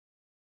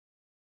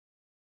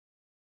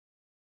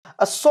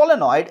A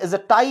solenoid is a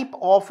type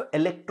of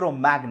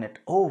electromagnet.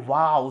 Oh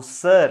wow,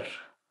 sir.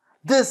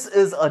 This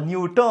is a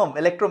new term,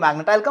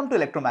 electromagnet. I'll come to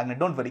electromagnet,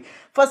 don't worry.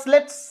 First,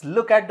 let's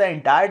look at the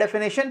entire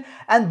definition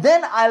and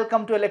then I'll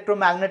come to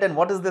electromagnet and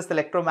what is this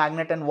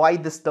electromagnet and why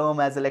this term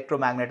as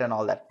electromagnet and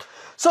all that.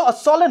 So, a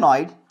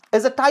solenoid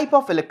is a type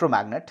of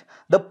electromagnet,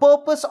 the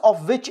purpose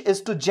of which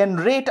is to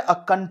generate a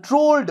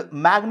controlled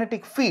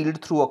magnetic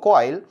field through a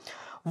coil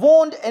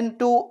wound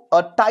into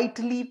a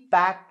tightly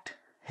packed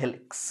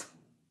helix.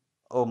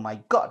 Oh my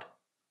God.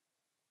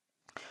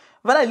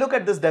 When I look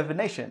at this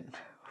definition,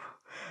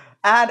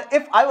 and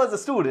if I was a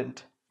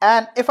student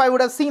and if I would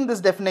have seen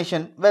this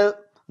definition, well,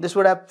 this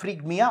would have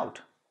freaked me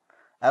out.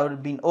 I would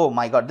have been, oh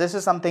my God, this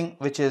is something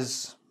which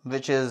is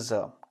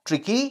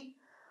tricky.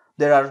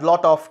 There are a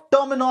lot of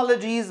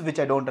terminologies which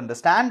I don't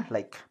understand,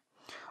 like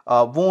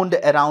wound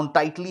around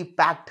tightly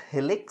packed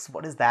helix.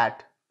 What is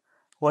that?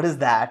 What is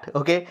that?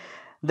 Okay.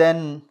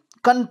 Then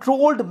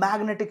controlled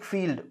magnetic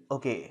field.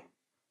 Okay.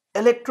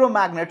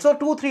 Electromagnet. So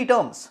 2-3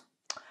 terms.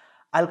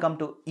 I'll come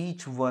to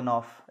each one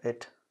of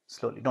it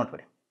slowly. Don't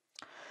worry.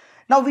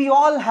 Now, we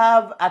all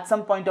have at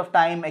some point of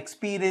time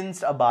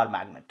experienced a bar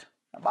magnet.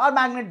 A bar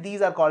magnet,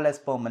 these are called as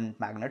permanent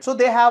magnets. So,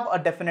 they have a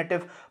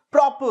definitive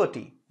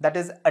property, that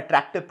is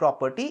attractive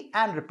property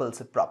and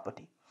repulsive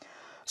property.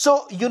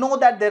 So, you know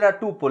that there are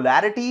two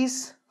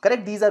polarities,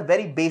 correct? These are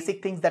very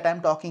basic things that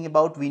I'm talking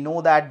about. We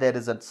know that there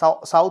is a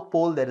south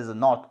pole, there is a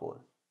north pole.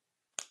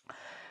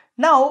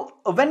 Now,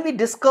 when we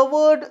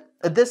discovered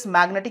this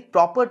magnetic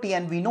property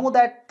and we know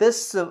that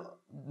this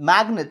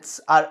magnets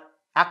are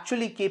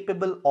actually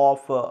capable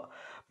of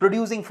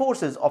producing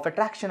forces of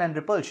attraction and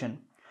repulsion,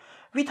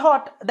 we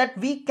thought that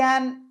we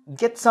can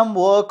get some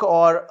work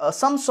or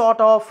some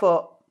sort of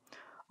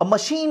a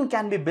machine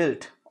can be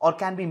built or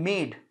can be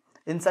made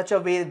in such a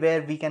way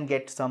where we can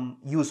get some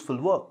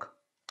useful work.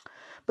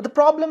 But the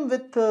problem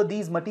with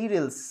these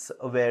materials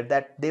were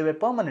that they were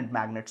permanent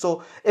magnets.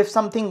 So if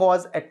something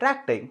was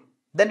attracting,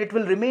 then it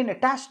will remain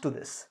attached to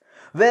this.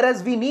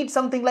 Whereas we need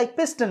something like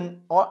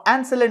piston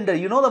and cylinder,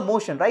 you know the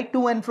motion, right?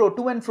 To and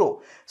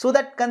fro, so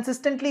that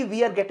consistently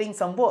we are getting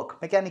some work,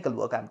 mechanical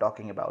work I'm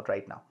talking about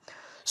right now.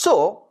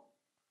 So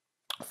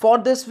for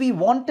this we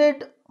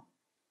wanted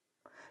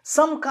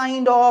some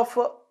kind of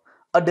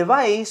a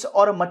device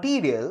or a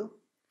material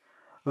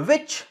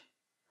which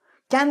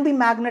can be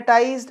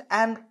magnetized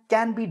and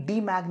can be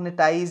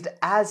demagnetized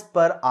as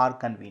per our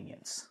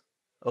convenience.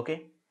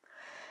 Okay.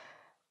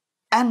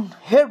 And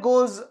here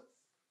goes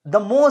the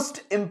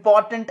most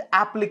important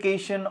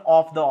application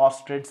of the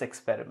Oersted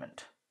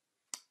experiment.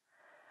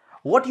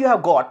 What you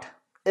have got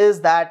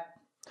is that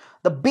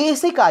the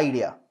basic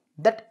idea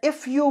that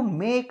if you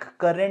make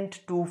current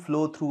to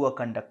flow through a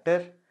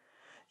conductor,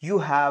 you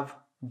have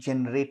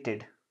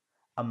generated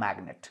a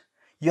magnet.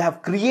 You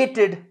have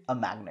created a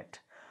magnet.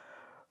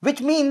 Which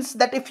means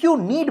that if you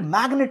need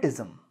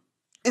magnetism,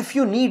 if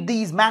you need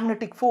these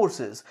magnetic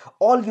forces,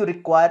 all you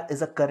require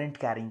is a current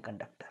carrying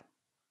conductor.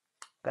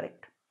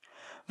 Correct?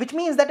 Which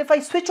means that if I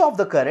switch off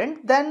the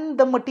current, then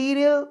the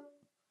material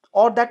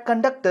or that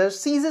conductor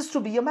ceases to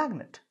be a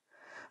magnet.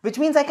 Which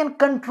means I can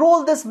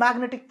control this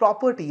magnetic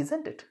property,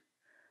 isn't it?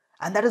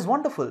 And that is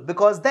wonderful,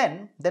 because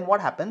then what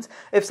happens?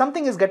 If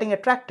something is getting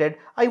attracted,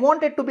 I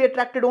want it to be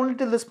attracted only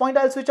till this point,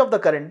 I'll switch off the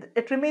current.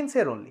 It remains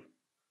here only.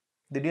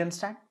 Did you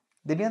understand?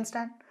 Did you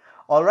understand?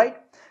 Alright.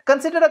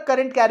 Consider a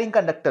current carrying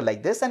conductor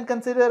like this and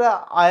consider an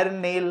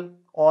iron nail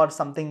or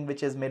something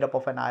which is made up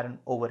of an iron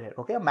over here,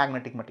 okay, a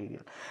magnetic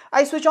material.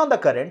 I switch on the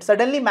current,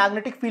 suddenly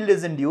magnetic field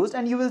is induced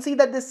and you will see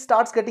that this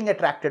starts getting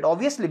attracted,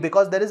 obviously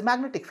because there is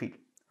magnetic field,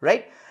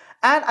 right?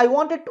 And I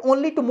want it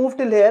only to move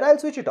till here, I'll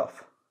switch it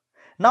off.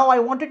 Now I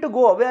want it to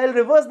go away, I'll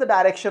reverse the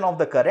direction of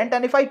the current,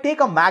 and if I take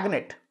a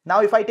magnet,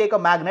 now if I take a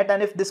magnet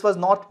and if this was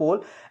north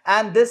pole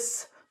and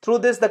through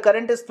this the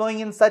current is flowing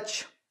in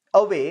such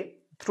a way,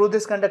 through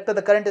this conductor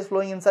the current is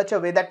flowing in such a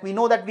way that we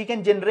know that we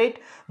can generate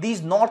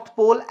these north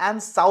pole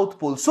and south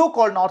pole,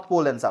 so-called north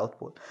pole and south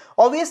pole.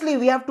 Obviously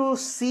we have to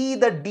see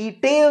the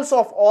details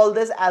of all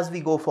this as we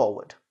go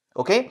forward,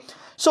 okay?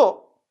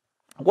 So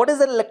what is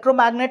an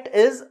electromagnet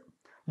is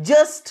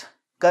just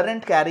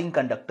current carrying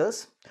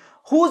conductors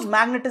whose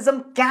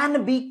magnetism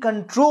can be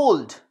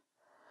controlled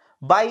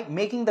by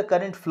making the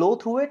current flow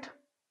through it,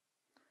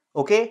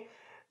 okay?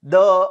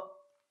 The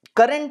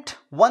current,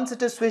 once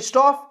it is switched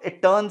off,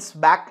 it turns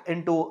back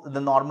into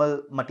the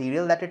normal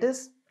material that it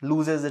is,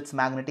 loses its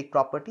magnetic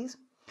properties.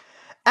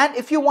 And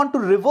if you want to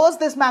reverse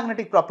this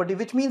magnetic property,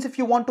 which means if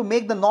you want to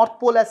make the north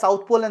pole as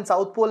south pole and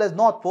south pole as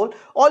north pole,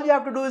 all you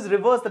have to do is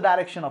reverse the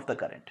direction of the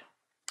current.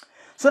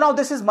 So now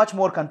this is much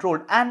more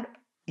controlled, and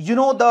you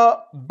know the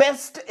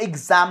best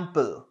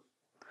example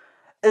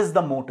is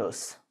the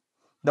motors.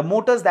 The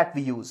motors that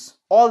we use,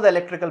 all the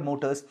electrical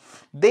motors,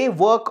 they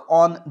work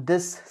on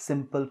this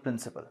simple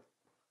principle.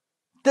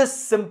 This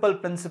simple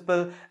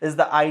principle is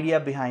the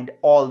idea behind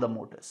all the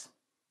motors.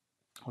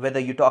 Whether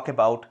you talk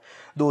about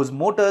those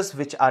motors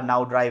which are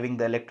now driving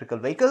the electrical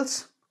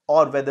vehicles,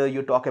 or whether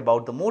you talk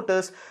about the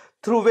motors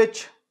through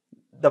which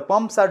the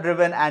pumps are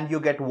driven and you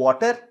get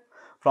water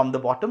from the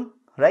bottom,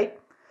 right?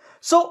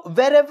 So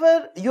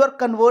wherever you are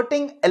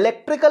converting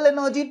electrical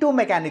energy to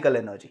mechanical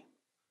energy,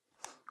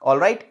 all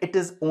right, it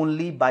is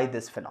only by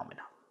this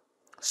phenomena.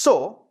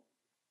 So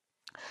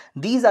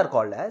these are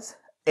called as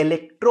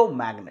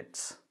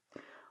electromagnets.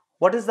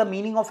 What is the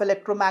meaning of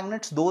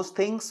electromagnets? Those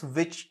things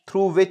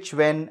through which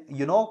when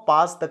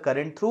pass the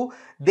current through,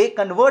 they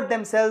convert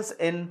themselves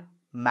in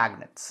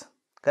magnets.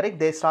 Correct?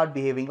 They start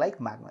behaving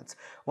like magnets.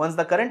 Once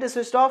the current is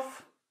switched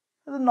off,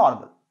 it's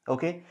normal.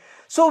 Okay.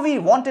 So we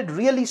wanted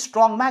really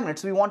strong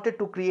magnets. We wanted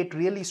to create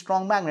really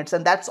strong magnets,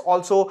 and that's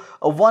also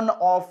one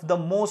of the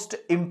most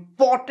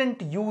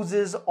important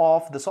uses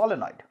of the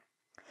solenoid.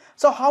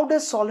 So how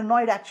does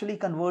solenoid actually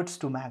converts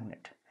to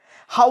magnet?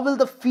 How will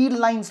the field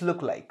lines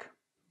look like?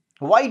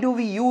 Why do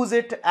we use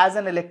it as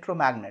an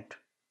electromagnet?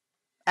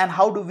 And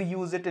how do we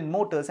use it in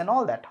motors and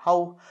all that?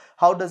 How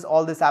does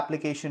all this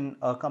application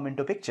come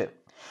into picture?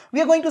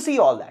 We are going to see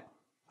all that,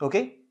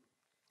 okay?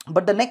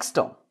 But the next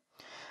term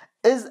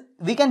is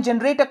we can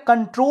generate a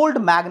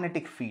controlled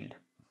magnetic field.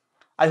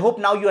 I hope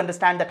now you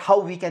understand that how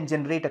we can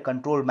generate a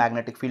controlled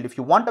magnetic field. If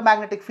you want a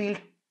magnetic field,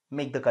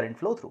 make the current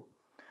flow through.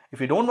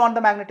 If you don't want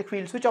the magnetic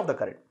field, switch off the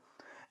current.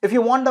 If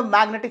you want the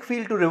magnetic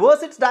field to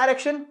reverse its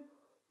direction,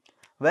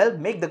 well,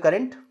 make the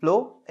current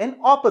flow in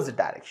opposite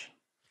direction.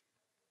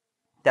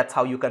 That's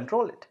how you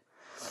control it.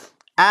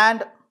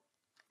 And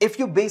if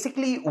you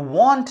basically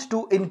want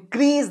to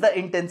increase the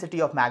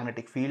intensity of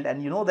magnetic field,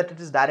 and you know that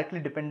it is directly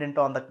dependent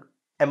on the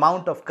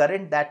amount of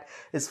current that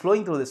is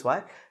flowing through this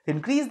wire,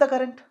 increase the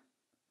current.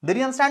 Did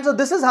you understand? So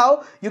this is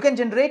how you can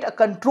generate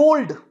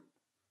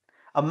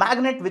a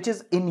magnet which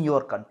is in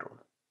your control.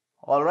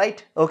 All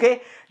right.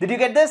 Okay. Did you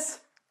get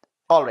this?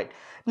 All right.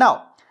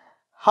 Now,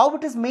 how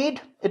it is made?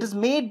 It is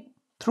made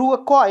through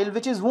a coil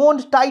which is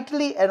wound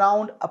tightly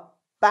around a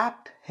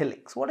packed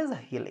helix. What is a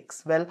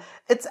helix? Well,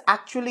 it's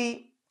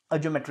actually a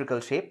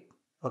geometrical shape.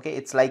 Okay,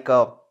 it's like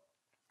a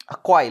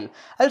coil.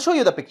 I'll show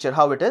you the picture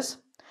how it is.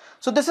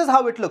 So this is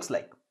how it looks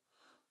like,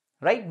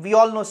 right? We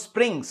all know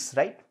springs,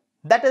 right?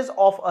 That is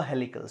of a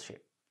helical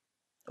shape.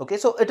 Okay,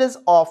 so it is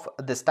of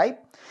this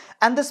type,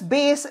 and this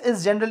base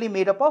is generally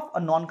made up of a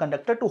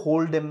non-conductor to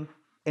hold them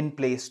in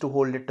place, to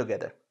hold it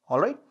together. All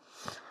right,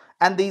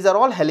 and these are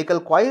all helical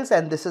coils,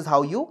 and this is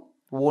how you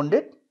wound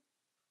it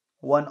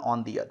one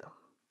on the other.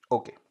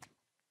 Okay,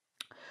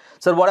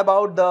 so what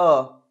about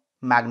the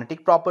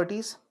magnetic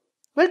properties?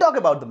 We'll talk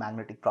about the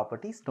magnetic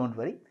properties, don't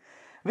worry.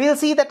 We'll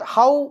see that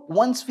how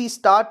once we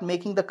start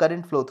making the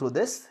current flow through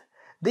this,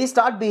 they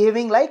start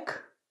behaving like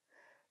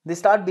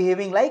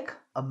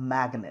a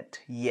magnet.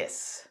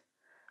 Yes.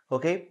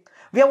 Okay,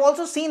 we have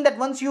also seen that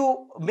once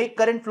you make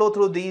current flow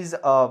through these,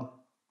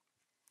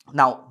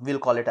 now we'll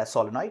call it as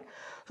solenoid.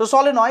 So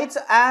solenoids,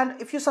 and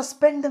if you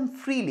suspend them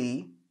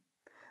freely,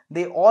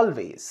 they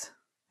always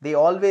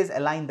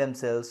align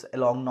themselves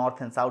along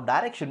north and south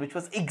direction, which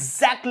was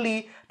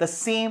exactly the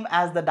same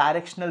as the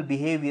directional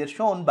behavior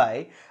shown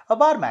by a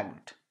bar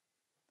magnet.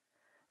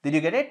 Did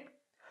you get it?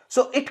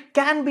 So it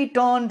can be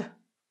turned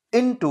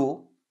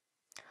into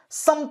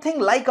something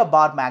like a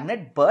bar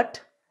magnet,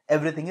 but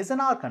everything is in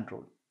our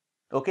control.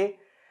 Okay,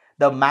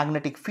 the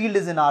magnetic field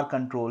is in our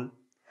control.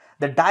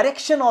 The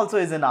direction also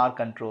is in our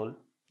control.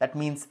 That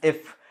means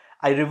if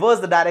I reverse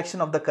the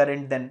direction of the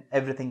current, then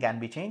everything can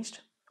be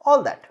changed.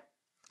 All that.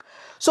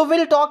 So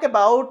we'll talk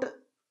about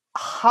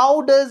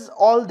how does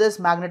all this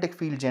magnetic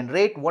field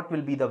generate, what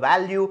will be the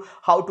value,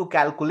 how to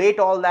calculate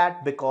all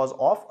that because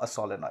of a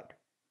solenoid.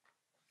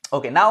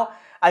 Okay, now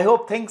I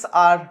hope things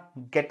are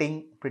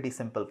getting pretty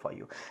simple for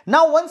you.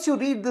 Now once you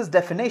read this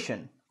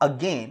definition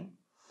again,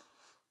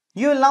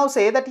 you will now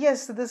say that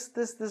yes,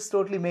 this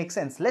totally makes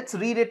sense. Let's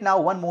read it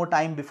now one more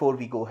time before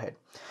we go ahead.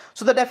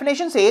 So the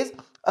definition says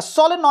a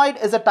solenoid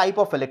is a type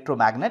of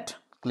electromagnet,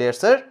 clear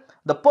sir,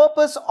 the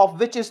purpose of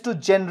which is to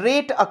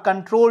generate a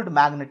controlled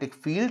magnetic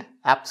field,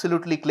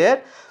 absolutely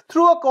clear,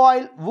 through a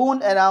coil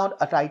wound around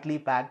a tightly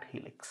packed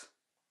helix.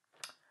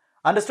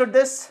 Understood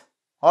this?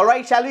 All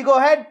right, shall we go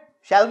ahead?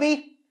 Shall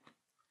we?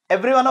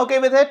 Everyone okay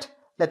with it?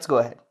 Let's go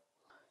ahead.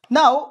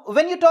 Now,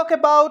 when you talk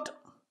about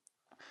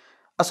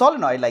a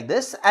solenoid like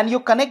this and you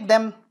connect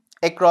them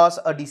across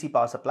a DC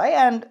power supply,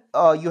 and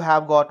you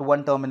have got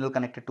one terminal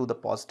connected to the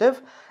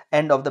positive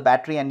end of the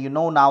battery, and you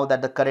know now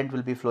that the current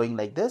will be flowing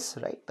like this,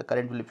 right? The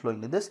current will be flowing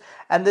like this,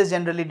 and this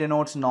generally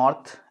denotes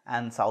north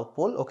and south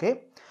pole.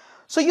 Okay,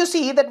 so you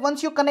see that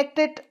once you connect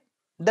it,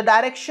 the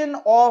direction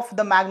of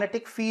the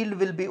magnetic field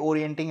will be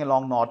orienting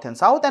along north and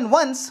south, and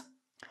once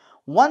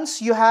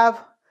you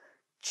have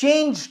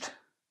changed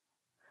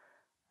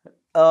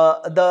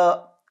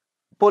the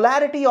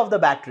polarity of the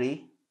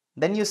battery,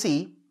 then you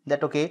see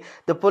that okay,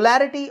 the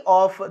polarity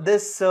of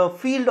this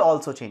field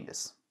also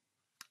changes.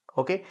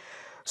 Okay,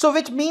 so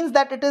which means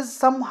that it is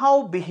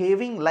somehow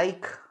behaving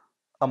like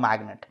a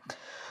magnet.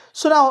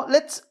 So now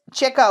let's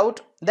check out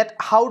that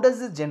how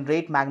does it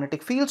generate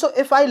magnetic field. So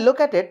if I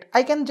look at it,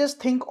 I can just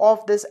think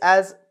of this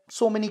as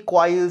so many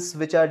coils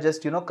which are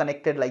just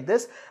connected like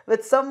this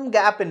with some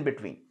gap in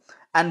between,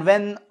 and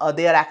when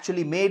they are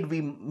actually made, we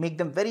make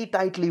them very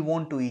tightly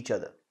wound to each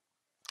other.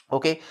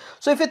 Okay,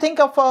 so if you think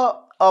of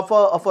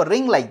of a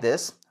ring like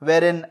this,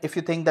 wherein if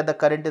you think that the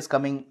current is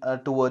coming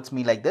towards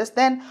me like this,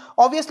 then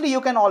obviously you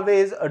can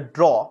always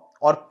draw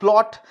or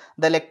plot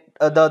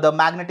the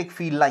magnetic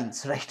field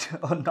lines, right?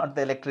 Or not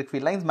the electric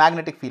field lines,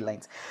 magnetic field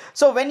lines.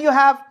 So when you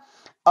have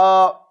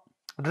a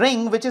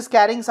ring which is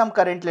carrying some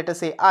current, let us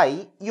say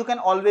I, you can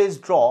always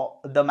draw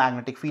the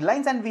magnetic field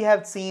lines, and we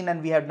have seen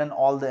and we have done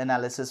all the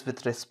analysis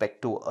with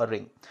respect to a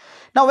ring.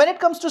 Now when it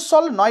comes to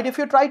solenoid, if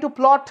you try to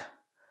plot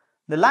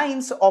the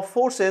lines of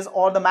forces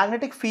or the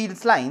magnetic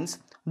fields lines,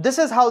 this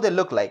is how they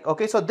look like.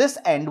 Okay, so this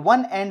end,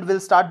 one end will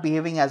start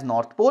behaving as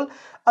north pole,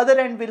 other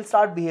end will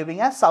start behaving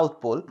as south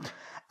pole.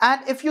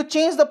 And if you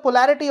change the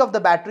polarity of the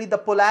battery, the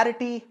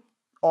polarity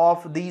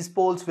of these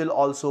poles will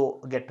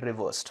also get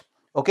reversed.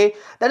 Okay,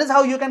 that is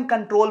how you can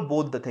control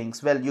both the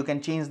things. Well, you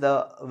can change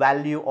the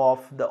value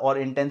of the or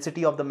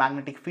intensity of the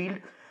magnetic field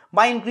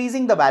by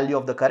increasing the value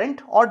of the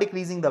current or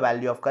decreasing the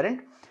value of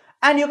current,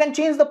 and you can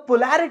change the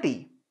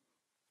polarity.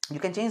 You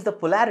can change the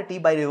polarity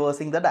by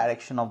reversing the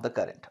direction of the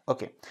current.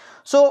 Okay,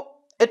 so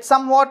it's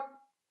somewhat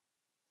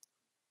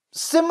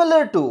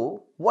similar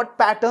to what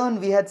pattern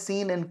we had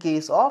seen in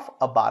case of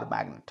a bar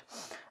magnet.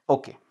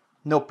 Okay,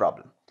 no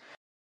problem.